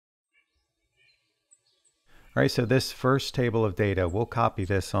All right, so this first table of data, we'll copy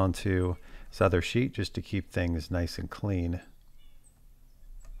this onto this other sheet just to keep things nice and clean.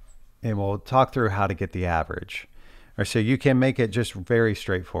 And we'll talk through how to get the average. All right, so you can make it just very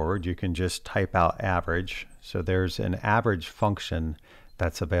straightforward. You can just type out average. So there's an average function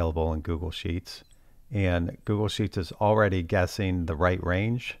that's available in Google Sheets. And Google Sheets is already guessing the right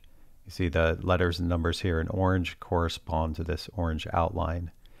range. You see the letters and numbers here in orange correspond to this orange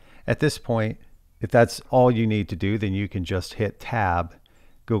outline. At this point, if that's all you need to do, then you can just hit Tab.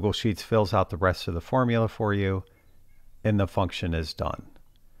 Google Sheets fills out the rest of the formula for you, and the function is done.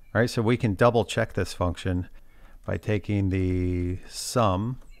 All right, so we can double check this function by taking the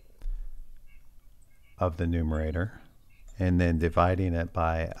sum of the numerator and then dividing it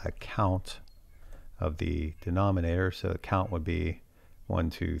by a count of the denominator. So the count would be 1,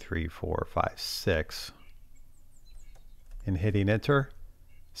 2, 3, 4, 5, 6. And hitting enter,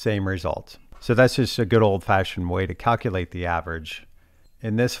 same result. So that's just a good old-fashioned way to calculate the average.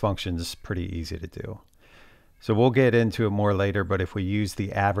 And this function is pretty easy to do. So we'll get into it more later, but if we use the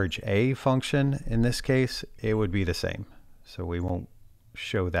AVERAGEA function in this case, it would be the same. So we won't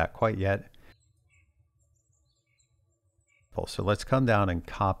show that quite yet. So let's come down and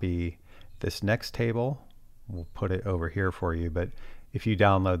copy this next table. We'll put it over here for you, but if you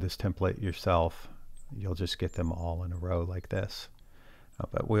download this template yourself, you'll just get them all in a row like this.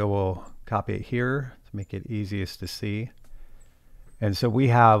 But we will copy it here to make it easiest to see. And so we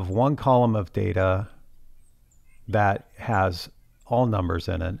have one column of data that has all numbers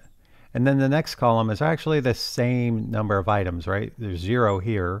in it. And then the next column is actually the same number of items, right? There's 0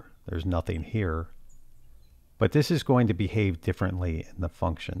 here, there's nothing here. But this is going to behave differently in the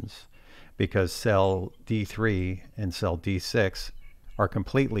functions because cell D3 and cell D6 are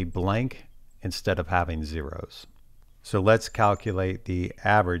completely blank instead of having zeros. So let's calculate the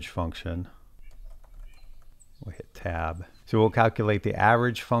average function. We'll hit Tab. So we'll calculate the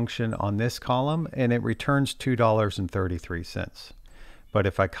average function on this column, and it returns $2.33. But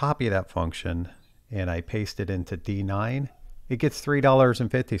if I copy that function and I paste it into D9, it gets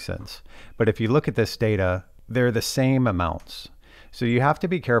 $3.50. But if you look at this data, they're the same amounts. So you have to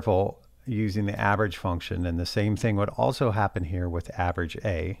be careful using the average function, and the same thing would also happen here with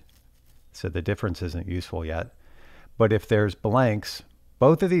AVERAGEA. So the difference isn't useful yet. But if there's blanks,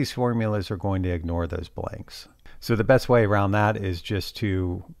 both of these formulas are going to ignore those blanks. So the best way around that is just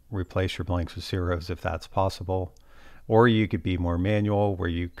to replace your blanks with zeros if that's possible. Or you could be more manual where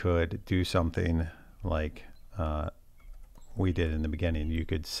you could do something like we did in the beginning. You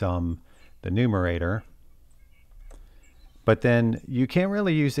could sum the numerator, but then you can't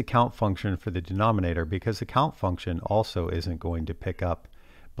really use the count function for the denominator because the count function also isn't going to pick up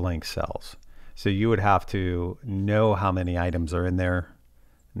blank cells. So you would have to know how many items are in there.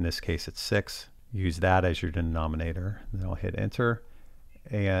 In this case, it's 6. Use that as your denominator. Then I'll hit enter.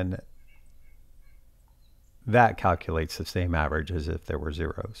 And that calculates the same average as if there were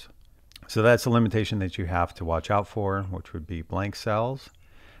zeros. So that's a limitation that you have to watch out for, which would be blank cells.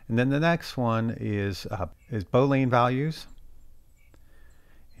 And then the next one is Boolean values.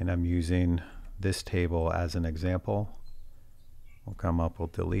 And I'm using this table as an example. We'll come up, we'll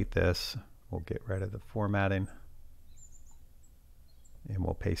delete this. We'll get rid of the formatting. And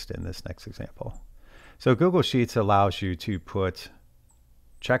we'll paste in this next example. So Google Sheets allows you to put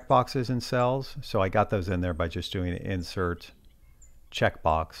checkboxes in cells. So I got those in there by just doing insert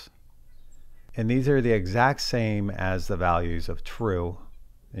checkbox. And these are the exact same as the values of true.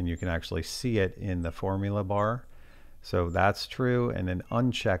 And you can actually see it in the formula bar. So that's true, and an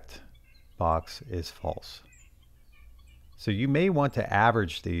unchecked box is false. So you may want to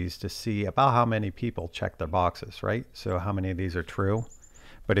average these to see about how many people check their boxes, right? So how many of these are true.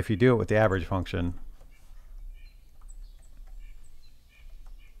 But if you do it with the average function,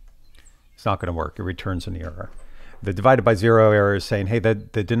 it's not going to work. It returns an error. The divided by 0 error is saying, hey, the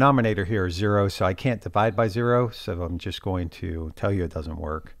denominator here is 0, so I can't divide by 0, so I'm just going to tell you it doesn't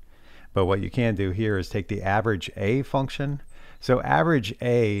work. But what you can do here is take the AVERAGEA function. So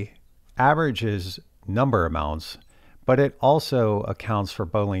AVERAGEA averages number amounts, but it also accounts for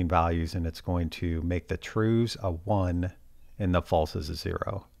Boolean values, and it's going to make the trues a 1 and the falses a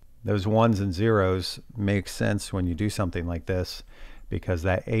 0. Those 1s and 0s make sense when you do something like this, because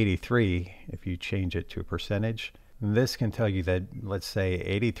that 83, if you change it to a percentage, this can tell you that, let's say,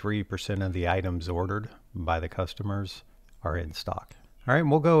 83% of the items ordered by the customers are in stock. All right, and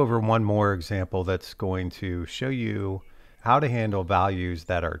we'll go over one more example that's going to show you how to handle values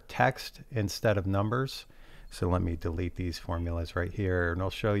that are text instead of numbers. So let me delete these formulas right here, and I'll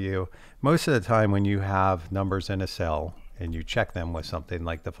show you most of the time when you have numbers in a cell and you check them with something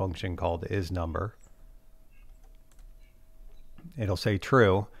like the function called isNumber, it'll say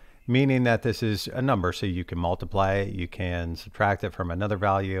true, meaning that this is a number, so you can multiply it, you can subtract it from another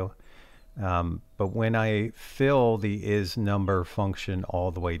value. But when I fill the isNumber function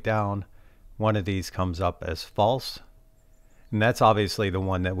all the way down, one of these comes up as false. And that's obviously the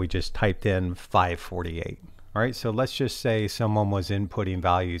one that we just typed in, 548. All right, so let's just say someone was inputting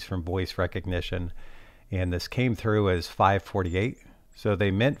values from voice recognition and this came through as 548. So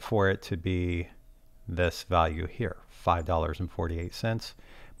they meant for it to be this value here, $5.48,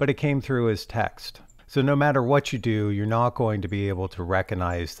 but it came through as text. So no matter what you do, you're not going to be able to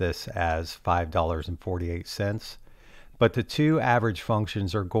recognize this as $5.48. But the two average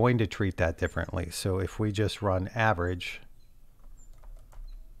functions are going to treat that differently. So if we just run average,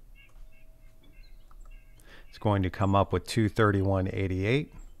 it's going to come up with 231.88.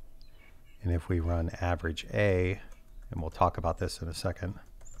 And if we run average A, and we'll talk about this in a second,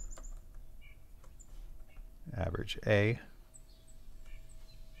 average A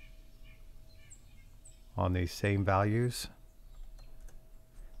on these same values,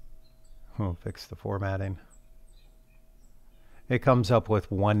 we'll fix the formatting, it comes up with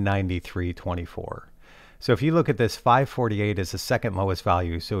 193.24. So if you look at this, 548 is the second lowest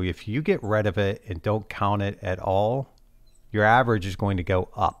value. So if you get rid of it and don't count it at all, your average is going to go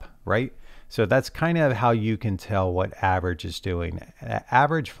up, right? So that's kind of how you can tell what average is doing.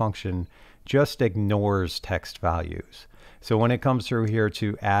 Average function just ignores text values. So when it comes through here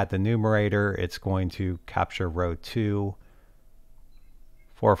to add the numerator, it's going to capture row 2,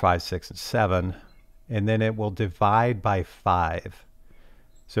 4, 5, 6, and 7, and then it will divide by 5.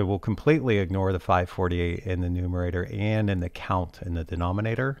 So we'll completely ignore the 548 in the numerator and in the count in the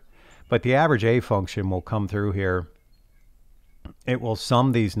denominator. But the average A function will come through here. It will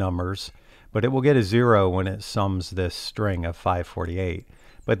sum these numbers, but it will get a 0 when it sums this string of 548.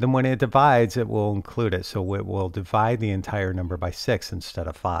 But then when it divides, it will include it. So it will divide the entire number by 6 instead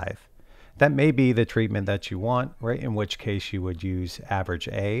of 5. That may be the treatment that you want, right? In which case you would use average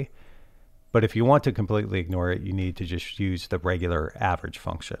A. But if you want to completely ignore it, you need to just use the regular average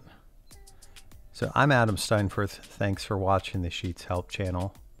function. So I'm Adam Steinfurth. Thanks for watching the Sheets Help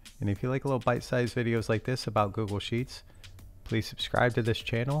channel. And if you like little bite-sized videos like this about Google Sheets, please subscribe to this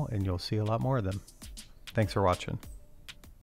channel and you'll see a lot more of them. Thanks for watching.